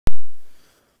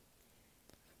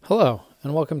Hello,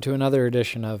 and welcome to another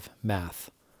edition of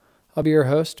Math. I'll be your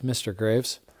host, Mr.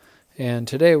 Graves, and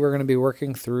today we're going to be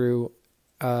working through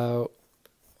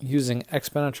using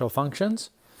exponential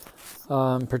functions,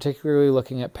 particularly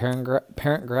looking at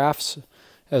parent graphs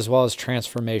as well as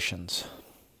transformations.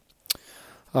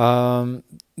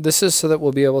 This is so that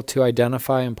we'll be able to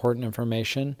identify important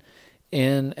information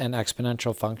in an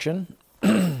exponential function.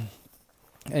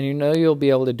 And you'll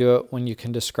be able to do it when you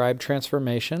can describe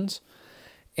transformations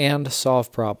and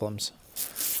solve problems.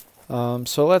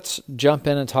 So let's jump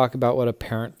in and talk about what a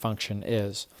parent function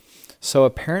is. So a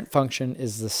parent function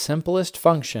is the simplest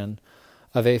function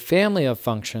of a family of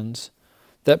functions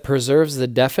that preserves the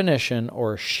definition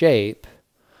or shape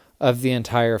of the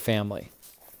entire family.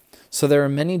 So there are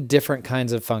many different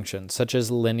kinds of functions, such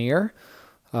as linear,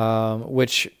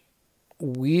 which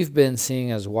we've been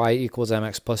seeing as y equals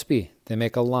mx plus b. They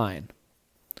make a line.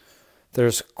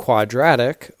 There's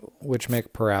quadratic, which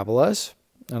make parabolas,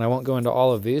 and I won't go into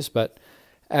all of these, but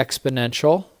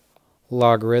exponential,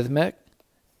 logarithmic,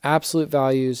 absolute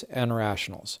values, and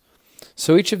rationals.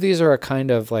 So each of these are a kind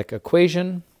of like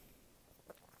equation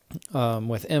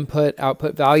with input,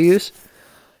 output values,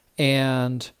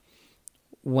 and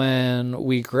when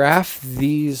we graph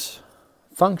these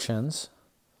functions,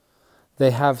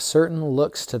 they have certain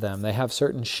looks to them. They have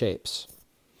certain shapes.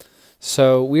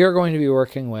 So we are going to be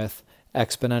working with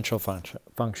exponential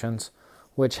functions,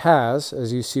 which has,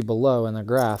 as you see below in the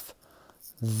graph,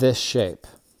 this shape,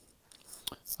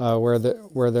 where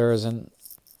there is an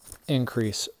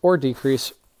increase or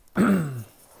decrease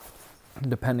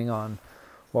depending on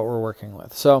what we're working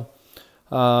with. So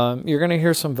you're going to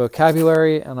hear some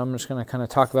vocabulary, and I'm just going to kind of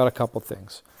talk about a couple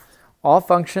things. All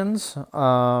functions,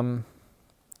 for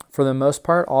the most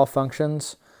part, all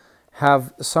functions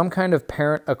have some kind of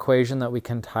parent equation that we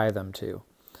can tie them to.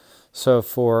 So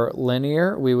for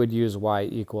linear, we would use y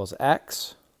equals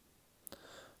x.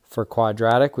 For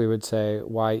quadratic, we would say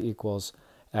y equals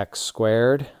x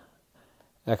squared.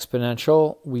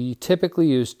 Exponential, we typically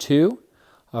use 2,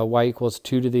 y equals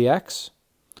 2 to the x,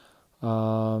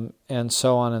 and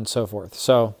so on and so forth.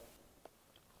 So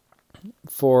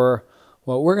for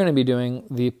what we're going to be doing,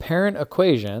 the parent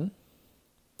equation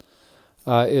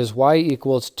is y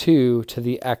equals 2 to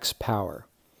the x power.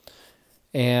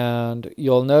 And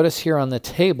you'll notice here on the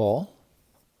table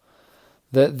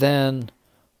that then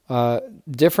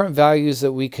different values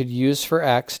that we could use for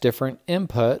x, different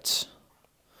inputs,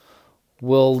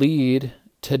 will lead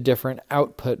to different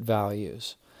output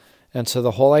values. And so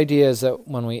the whole idea is that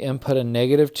when we input a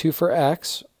negative 2 for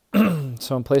x,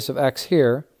 so in place of x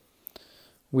here,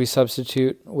 we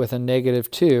substitute with a negative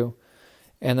 2,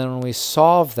 and then when we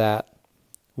solve that,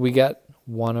 we get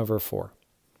 1 over 4.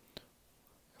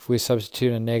 If we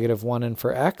substitute a negative 1 in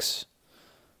for x,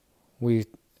 we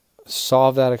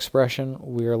solve that expression,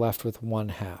 we are left with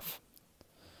 1/2.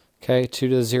 Okay, 2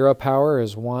 to the 0 power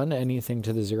is 1. Anything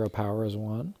to the 0 power is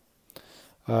 1.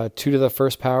 2 to the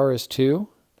first power is 2.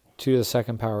 2 to the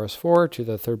second power is 4. 2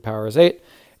 to the third power is 8.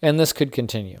 And this could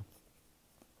continue.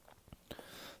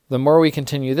 The more we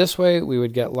continue this way, we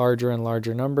would get larger and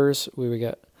larger numbers. We would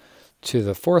get to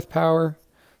the fourth power,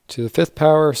 to the fifth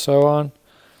power, so on.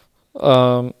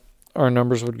 Our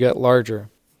numbers would get larger.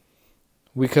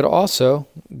 We could also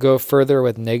go further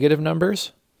with negative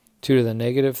numbers, 2 to the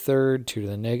negative third, 2 to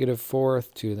the negative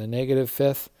fourth, 2 to the negative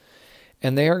fifth,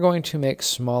 and they are going to make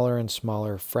smaller and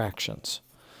smaller fractions.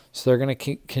 So they're going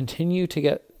to continue to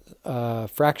get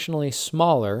fractionally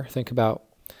smaller. Think about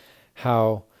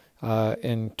how,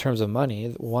 in terms of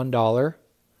money, $1,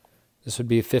 this would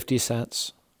be 50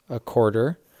 cents, a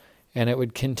quarter, and it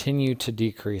would continue to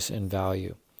decrease in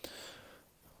value.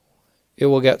 It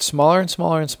will get smaller and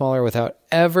smaller and smaller without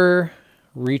ever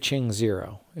reaching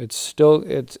 0.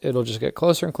 It'll just get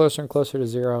closer and closer and closer to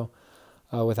 0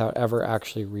 without ever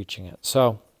actually reaching it.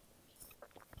 So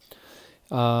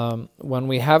when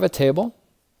we have a table,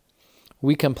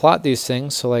 we can plot these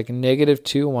things. So like negative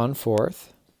 2,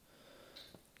 1/4,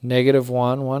 negative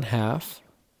 1, 1/2,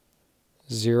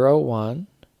 0, 1,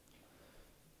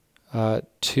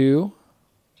 2,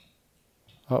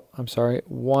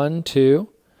 1, 2,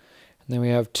 and then we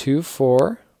have 2,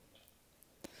 4,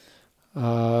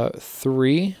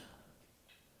 3,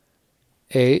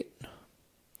 8,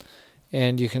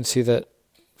 and you can see that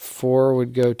 4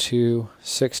 would go to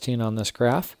 16 on this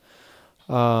graph.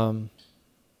 So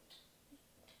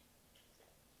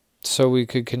we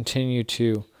could continue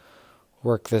to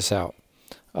work this out.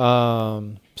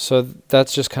 So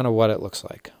that's just kind of what it looks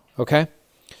like. Okay?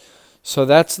 So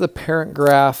that's the parent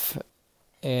graph,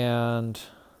 and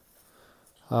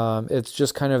it's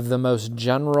just kind of the most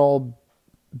general,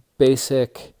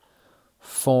 basic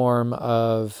form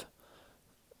of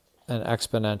an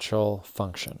exponential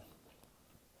function.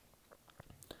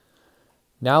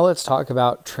 Now let's talk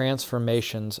about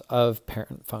transformations of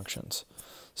parent functions.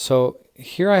 So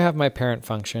here I have my parent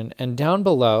function, and down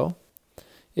below,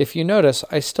 if you notice,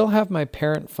 I still have my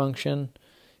parent function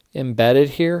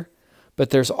embedded here, but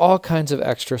there's all kinds of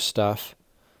extra stuff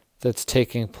that's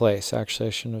taking place. Actually,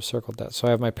 I shouldn't have circled that. So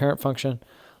I have my parent function,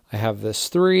 I have this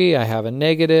 3, I have a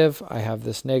negative, I have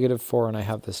this -4, and I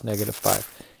have this -5.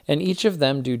 And each of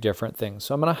them do different things.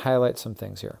 So I'm going to highlight some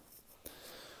things here.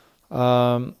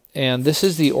 And this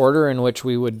is the order in which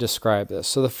we would describe this.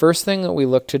 So the first thing that we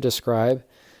look to describe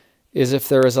is if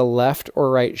there is a left or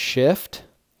right shift.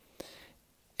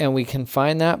 And we can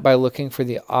find that by looking for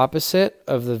the opposite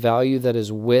of the value that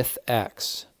is with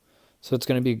x. So it's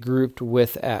going to be grouped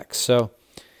with x. So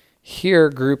here,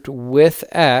 grouped with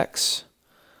x,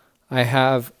 I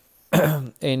have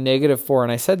a -4.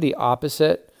 And I said the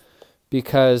opposite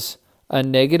because a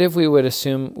negative we would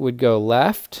assume would go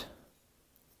left,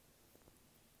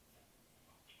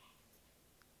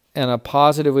 and a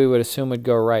positive we would assume would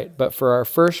go right. But for our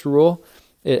first rule,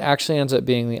 it actually ends up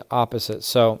being the opposite.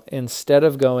 So instead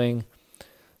of going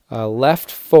left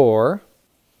 4,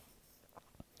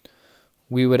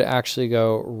 we would actually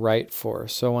go right 4.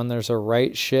 So when there's a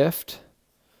right shift,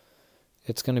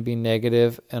 it's going to be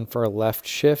negative, and for a left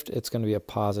shift, it's going to be a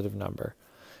positive number.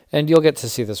 And you'll get to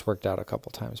see this worked out a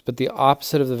couple times, but the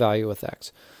opposite of the value with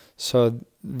x. So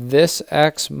this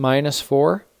x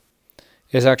 -4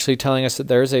 is actually telling us that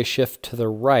there's a shift to the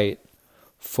right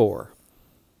 4.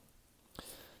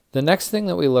 The next thing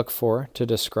that we look for to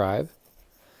describe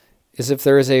is if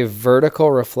there is a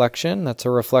vertical reflection, that's a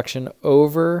reflection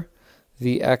over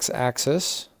the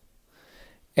x-axis.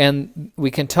 And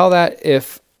we can tell that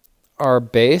if our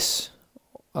base,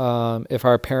 if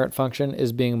our parent function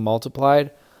is being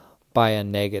multiplied by a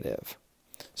negative.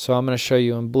 So I'm going to show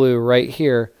you in blue right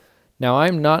here. Now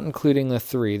I'm not including the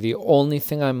 3. The only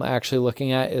thing I'm actually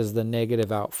looking at is the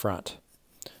negative out front.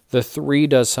 The 3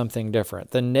 does something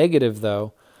different. The negative,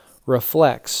 though,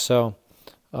 reflects. So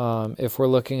if we're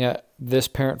looking at this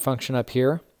parent function up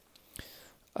here,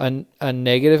 a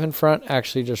negative in front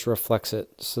actually just reflects it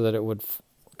so that it would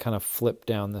kind of flip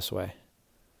down this way.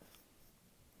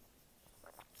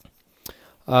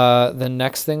 The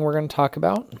next thing we're going to talk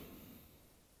about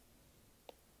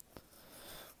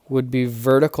would be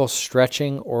vertical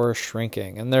stretching or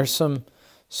shrinking. And there's some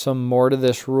more to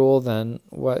this rule than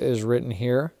what is written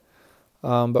here.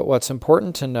 But what's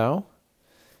important to know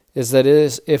is that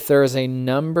if there is a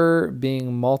number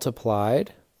being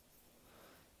multiplied,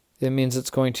 it means it's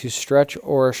going to stretch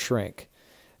or shrink.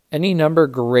 Any number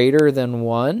greater than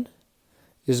 1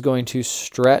 is going to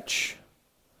stretch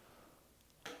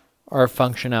our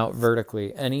function out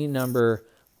vertically. Any number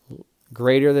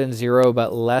greater than 0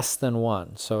 but less than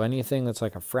 1, so anything that's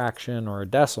like a fraction or a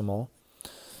decimal,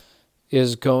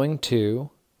 is going to,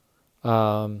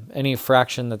 any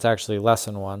fraction that's actually less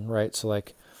than 1, right? So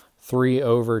like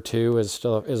 3/2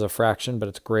 is a fraction, but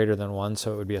it's greater than 1,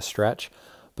 so it would be a stretch.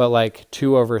 But like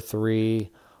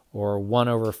 2/3 or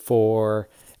 1/4,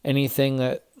 anything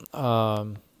that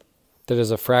that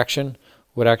is a fraction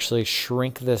would actually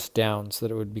shrink this down so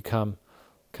that it would become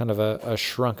kind of a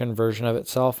shrunken version of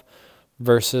itself,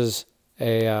 versus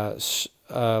a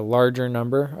larger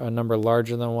number, a number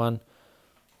larger than 1,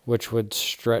 which would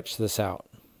stretch this out.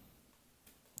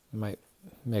 It might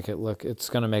make it look, it's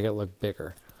going to make it look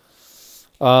bigger.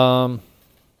 And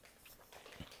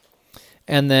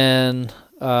then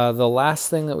the last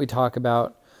thing that we talk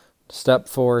about, step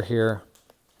 4 here,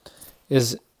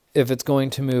 is if it's going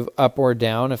to move up or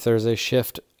down, if there's a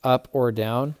shift up or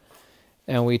down.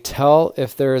 And we tell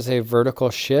if there is a vertical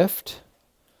shift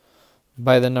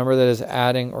by the number that is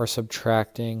adding or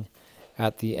subtracting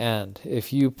at the end.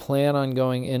 If you plan on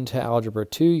going into Algebra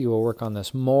 2, you will work on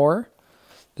this more.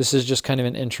 This is just kind of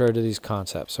an intro to these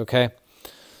concepts, okay?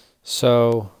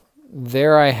 So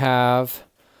there I have,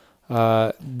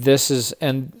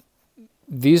 and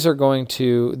these are going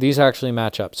to, these actually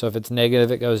match up. So if it's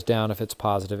negative, it goes down. If it's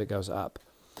positive, it goes up.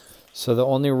 So the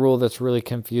only rule that's really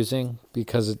confusing,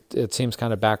 because it seems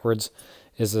kind of backwards,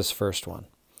 is this first one.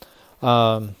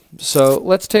 So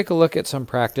let's take a look at some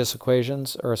practice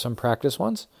equations, or some practice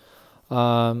ones.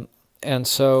 And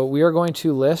so we are going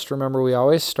to list, remember we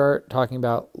always start talking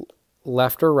about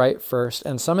left or right first,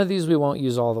 and some of these we won't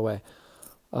use all the way.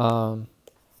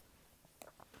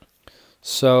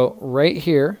 So right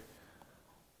here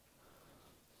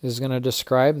is going to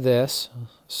describe this.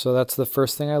 So that's the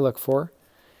first thing I look for.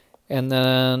 And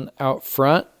then out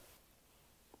front,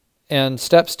 and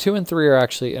steps 2 and 3 are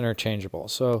actually interchangeable.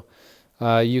 So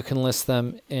You can list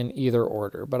them in either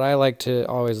order, but I like to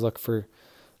always look for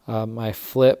my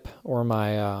flip or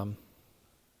my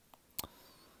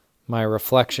my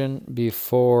reflection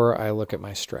before I look at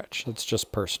my stretch. It's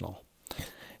just personal.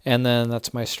 And then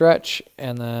that's my stretch,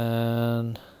 and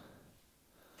then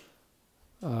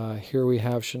here we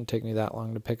have, shouldn't take me that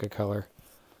long to pick a color.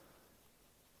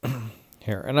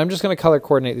 Here, and I'm just going to color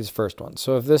coordinate these first ones.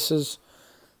 So if this is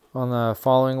on the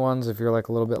following ones, if you're like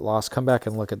a little bit lost, come back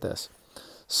and look at this.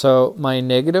 So my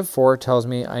 -4 tells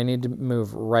me I need to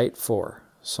move right 4.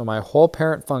 So my whole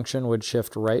parent function would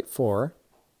shift right 4.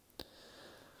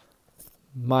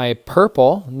 My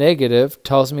purple, negative,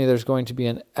 tells me there's going to be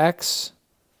an x-axis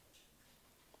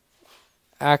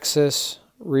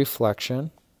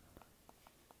reflection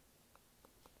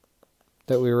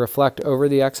that we reflect over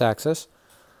the x-axis.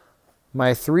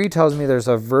 My 3 tells me there's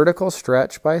a vertical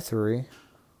stretch by 3.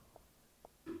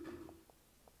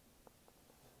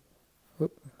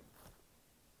 Whoop.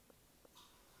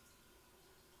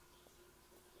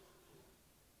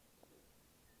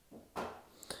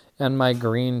 And my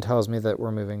green tells me that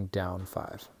we're moving down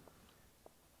 5.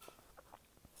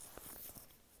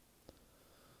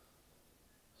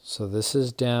 So this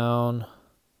is down,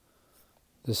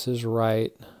 this is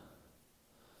right,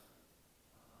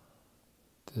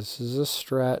 this is a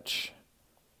stretch,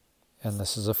 and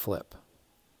this is a flip.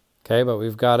 Okay, but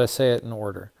we've got to say it in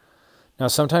order. Now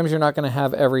sometimes you're not going to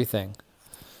have everything.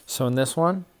 So in this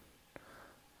one,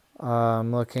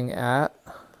 I'm looking at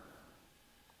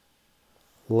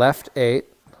left 8.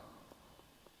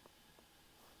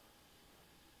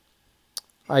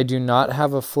 I do not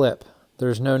have a flip.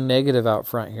 There's no negative out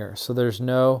front here. So there's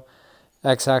no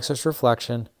x-axis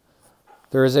reflection.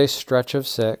 There is a stretch of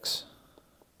 6.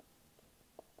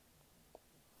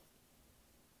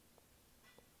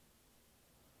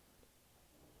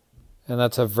 And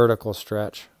that's a vertical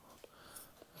stretch.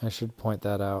 I should point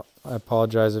that out. I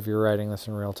apologize if you're writing this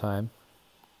in real time.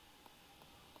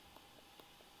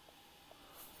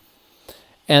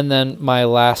 And then my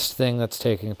last thing that's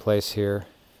taking place here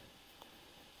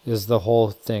is the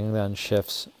whole thing then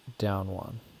shifts down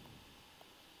 1.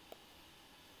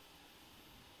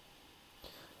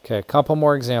 Okay, a couple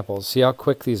more examples. See how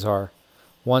quick these are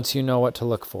once you know what to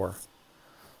look for.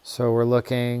 So we're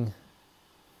looking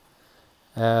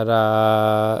at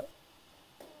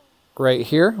right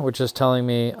here, which is telling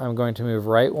me I'm going to move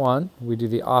right 1. We do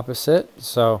the opposite.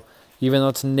 So even though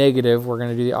it's negative, we're going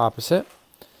to do the opposite.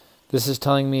 This is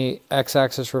telling me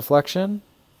x-axis reflection.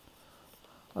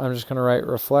 I'm just going to write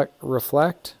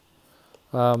reflect.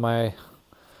 My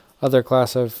other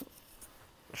class I've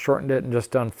shortened it and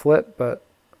just done flip, but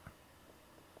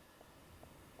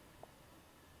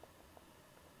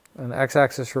an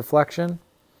x-axis reflection.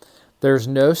 There's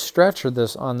no stretch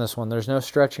on this one. There's no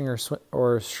stretching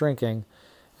or shrinking.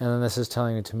 And then this is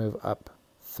telling me to move up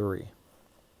 3.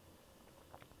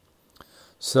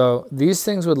 So these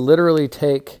things would literally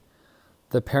take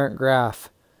the parent graph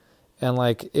and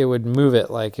like it would move it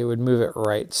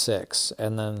right 6,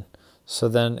 and then so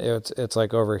then it's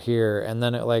like over here, and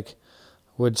then it like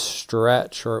would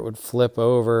stretch or it would flip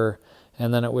over,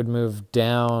 and then it would move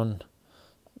down,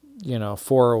 4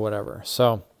 or whatever.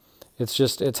 So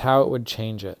it's how it would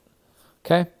change it.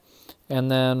 Okay,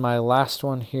 and then my last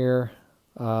one here,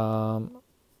 I'm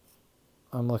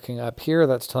looking up here,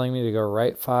 that's telling me to go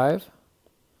right 5.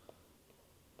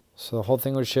 So the whole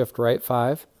thing would shift right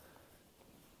 5.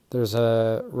 There's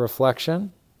a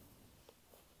reflection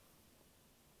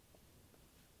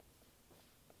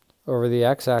over the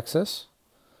x-axis.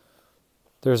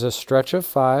 There's a stretch of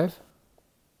 5.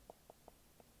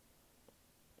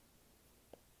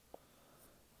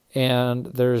 And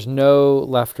there's no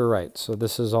left or right. So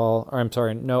this is all, or I'm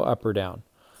sorry, no up or down.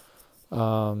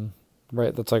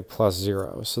 Right, that's like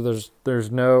 +0. So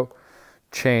there's no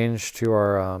change to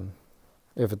our,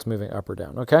 if it's moving up or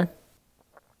down, okay?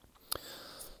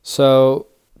 So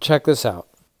check this out.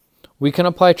 We can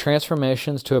apply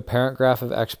transformations to a parent graph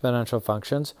of exponential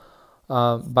functions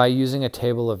by using a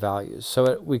table of values.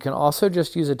 So we can also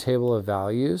just use a table of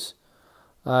values.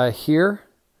 Here,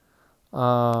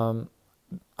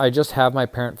 I just have my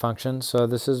parent function. So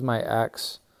this is my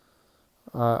x.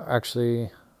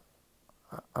 Actually,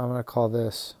 I'm going to call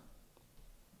this,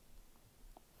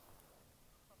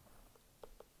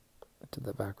 I did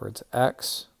that backwards,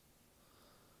 x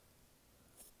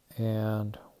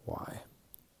and y.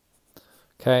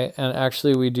 Okay, and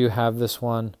actually we do have this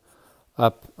one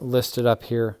listed up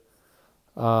here.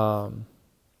 And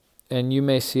you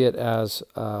may see it as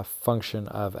a function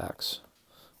of x,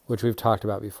 which we've talked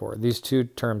about before. These two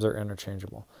terms are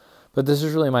interchangeable. But this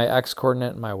is really my x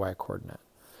coordinate and my y coordinate.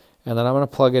 And then I'm going to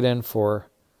plug it in for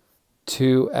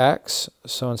 2x.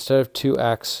 So instead of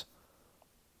 2x,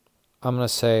 I'm going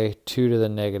to say 2 to the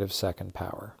negative second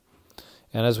power.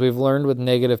 And as we've learned with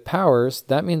negative powers,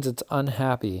 that means it's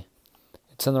unhappy.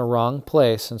 It's in the wrong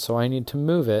place, and so I need to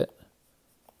move it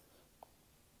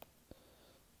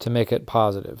to make it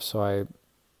positive. So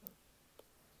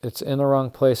it's in the wrong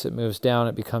place, it moves down,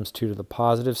 it becomes 2 to the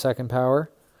positive second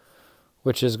power,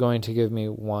 which is going to give me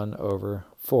 1 over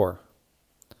 4.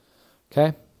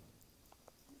 Okay?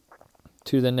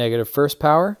 2 to the negative first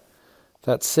power,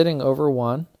 that's sitting over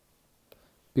 1.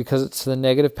 Because it's the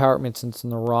negative power, it means it's in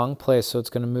the wrong place, so it's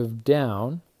going to move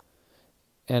down,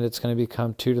 and it's going to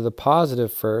become 2 to the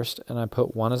positive first, and I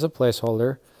put 1 as a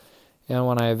placeholder, and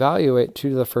when I evaluate 2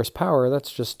 to the first power,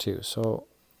 that's just 2, so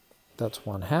that's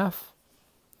 1/2.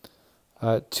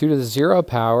 2 to the 0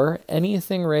 power,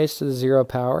 anything raised to the 0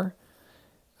 power,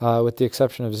 with the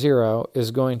exception of 0,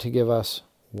 is going to give us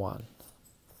 1.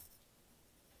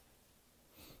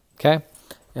 Okay,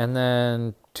 and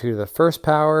then 2 to the first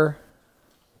power,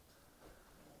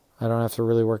 I don't have to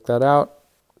really work that out.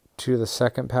 2 to the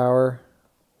second power,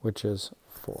 which is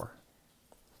 4.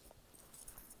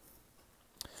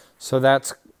 So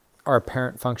that's our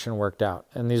parent function worked out.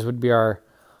 And these would be our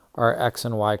x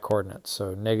and y coordinates.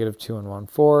 So -2 and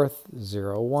 1/4,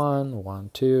 0, 1, 1,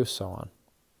 2, so on,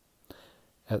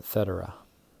 etc.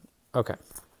 Okay.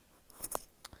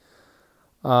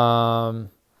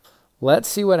 Let's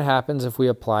see what happens if we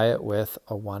apply it with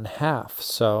a 1/2.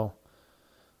 So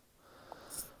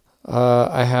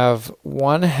I have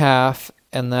 1/2,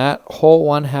 and that whole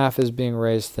 1/2 is being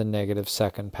raised to the negative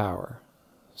second power.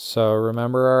 So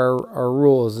remember our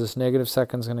rule is this negative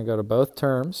second is going to go to both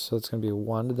terms. So it's going to be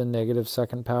 1 to the negative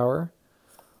second power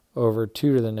over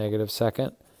 2 to the negative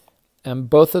second. And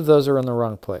both of those are in the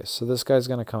wrong place. So this guy's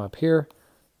going to come up here.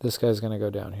 This guy's going to go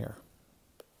down here.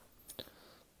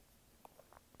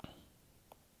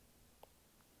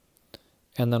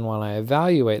 And then when I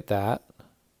evaluate that,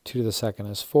 2 to the second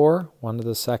is 4, 1 to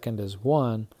the second is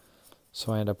 1,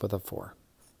 so I end up with a 4.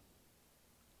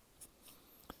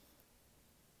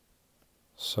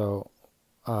 So,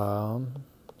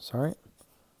 sorry.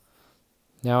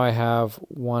 Now I have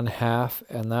 1/2,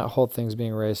 and that whole thing's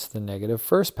being raised to the negative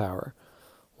first power.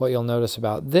 What you'll notice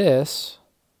about this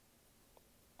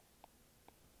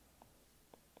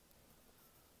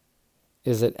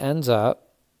is it ends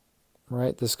up,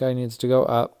 right, this guy needs to go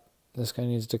up, this guy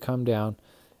needs to come down,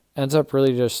 ends up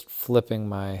really just flipping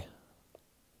my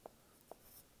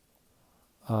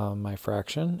my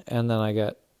fraction, and then I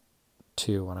get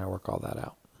 2 when I work all that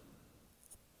out.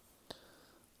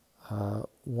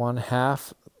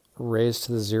 1/2 raised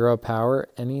to the 0 power,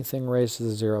 anything raised to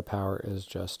the 0 power is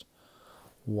just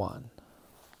 1.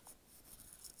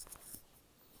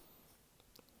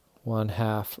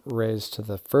 1/2 raised to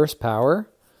the first power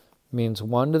means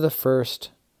 1 to the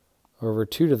first over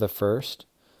 2 to the first,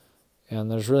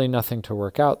 and there's really nothing to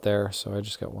work out there, so I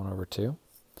just get 1 over 2.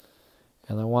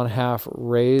 And then 1/2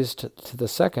 raised to the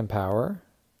second power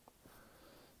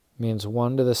means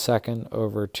 1 to the second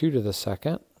over 2 to the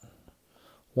second.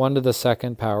 1 to the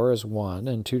second power is 1,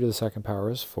 and 2 to the second power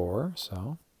is 4,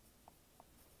 so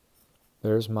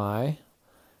there's my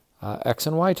x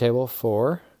and y table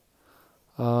for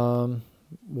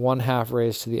 1/2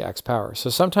 raised to the x power. So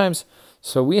sometimes,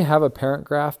 so we have a parent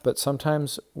graph, but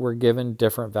sometimes we're given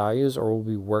different values, or we'll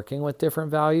be working with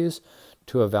different values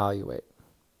to evaluate.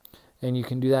 And you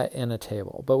can do that in a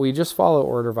table, but we just follow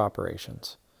order of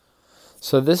operations.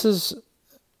 So this is,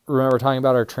 remember talking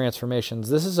about our transformations,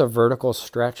 this is a vertical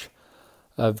stretch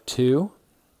of 2.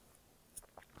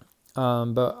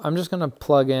 But I'm just going to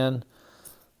plug in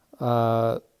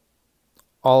all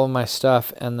of my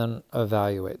stuff and then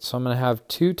evaluate. So I'm going to have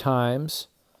 2 times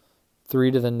 3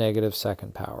 to the negative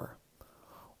second power.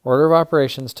 Order of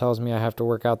operations tells me I have to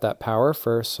work out that power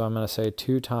first, so I'm going to say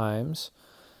 2 times.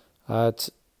 It's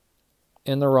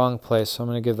in the wrong place, so I'm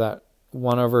going to give that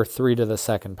 1 over 3 to the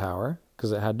second power,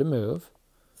 because it had to move.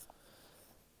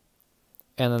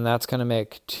 And then that's going to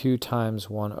make 2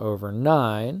 times 1 over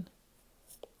 9.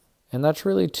 And that's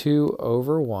really 2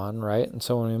 over 1, right? And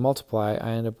so when we multiply,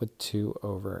 I end up with 2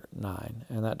 over 9.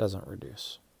 And that doesn't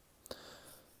reduce.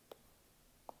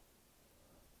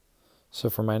 So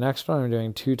for my next one, I'm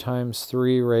doing 2 times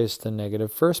 3 raised to the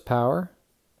negative first power,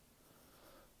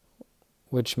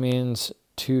 which means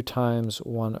 2 times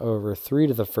 1 over 3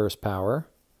 to the first power.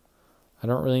 I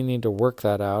don't really need to work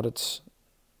that out.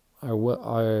 I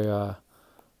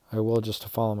will just to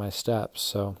follow my steps.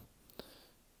 So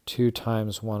 2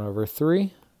 times 1 over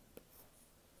 3,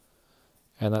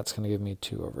 and that's going to give me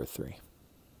 2 over 3.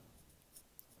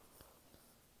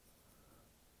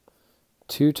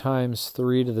 2 times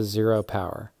 3 to the 0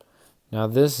 power. Now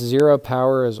this 0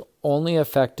 power is only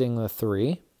affecting the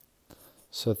 3.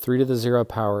 So 3 to the 0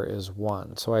 power is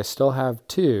 1. So I still have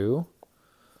 2,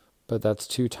 but that's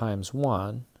 2 times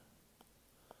 1,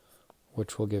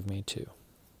 which will give me 2.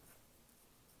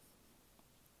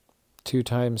 2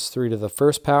 times 3 to the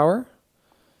first power.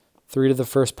 3 to the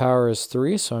first power is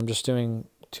 3, so I'm just doing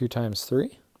 2 times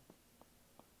 3,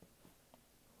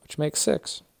 which makes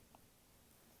 6.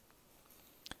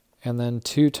 And then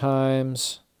 2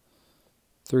 times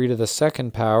 3 to the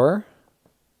second power,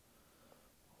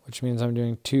 which means I'm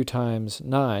doing 2 times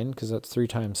 9, because that's 3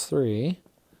 times 3,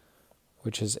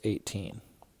 which is 18.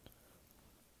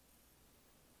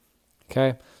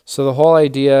 Okay, so the whole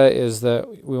idea is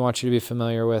that we want you to be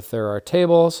familiar with there are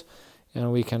tables,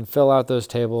 and we can fill out those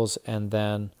tables and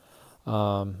then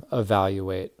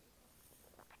evaluate.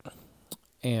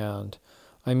 And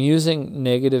I'm using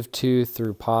 -2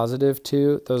 through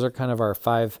 +2. Those are kind of our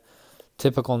 5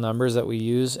 typical numbers that we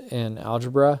use in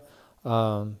algebra.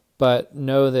 But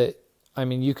know that, I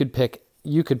mean, you could pick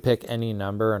any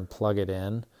number and plug it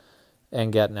in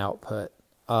and get an output.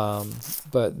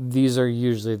 But these are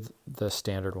usually the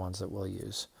standard ones that we'll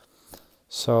use.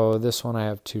 So this one I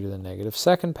have 2 to the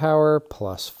 -2nd power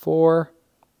plus 4.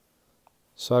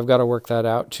 So I've got to work that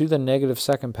out. 2 to the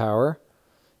 -2nd power.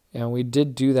 And we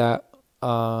did do that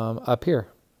up here.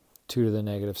 2 to the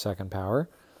 -2nd power.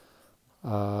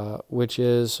 Which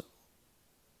is,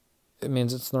 it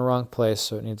means it's in the wrong place,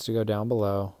 so it needs to go down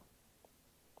below.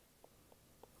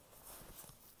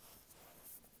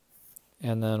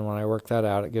 And then when I work that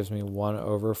out, it gives me 1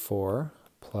 over 4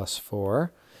 plus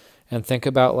 4. And think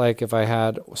about, like, if I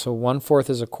had, so 1/4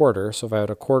 is a quarter. So if I had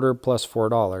a quarter plus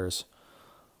 $4,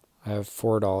 I have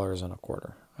 $4 and a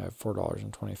quarter. I have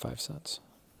 $4.25.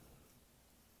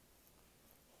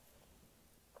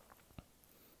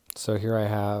 So here I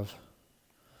have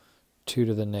 2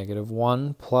 to the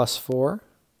 -1 plus 4.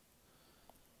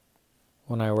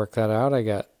 When I work that out, I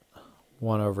get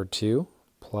 1 over 2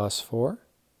 plus 4,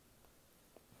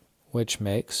 which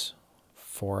makes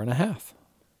 4.5.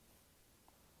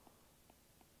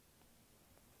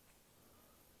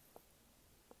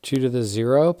 Two to the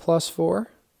 0 plus 4.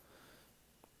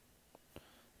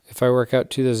 If I work out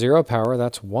 2 to the 0 power,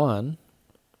 that's 1.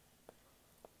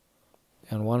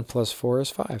 And 1 plus 4 is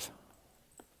 5.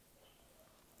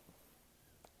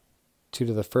 2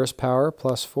 to the first power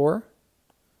plus 4.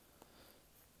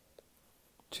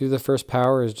 2 to the first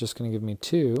power is just going to give me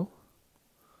 2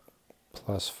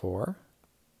 plus 4,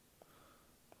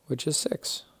 which is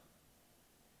 6.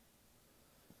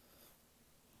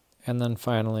 And then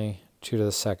finally, 2 to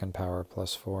the second power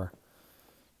plus 4.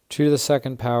 2 to the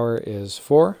second power is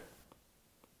 4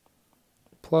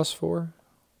 plus 4,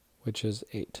 which is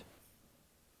 8.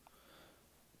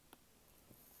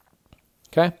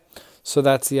 Okay, so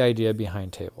that's the idea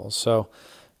behind tables. So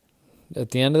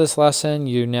at the end of this lesson,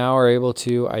 you now are able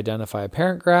to identify a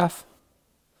parent graph.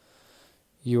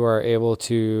 You are able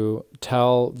to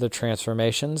tell the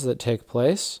transformations that take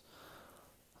place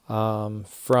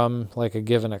from like a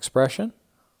given expression.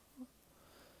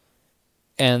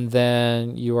 And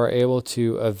then you are able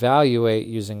to evaluate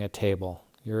using a table.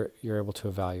 You're able to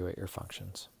evaluate your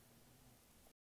functions.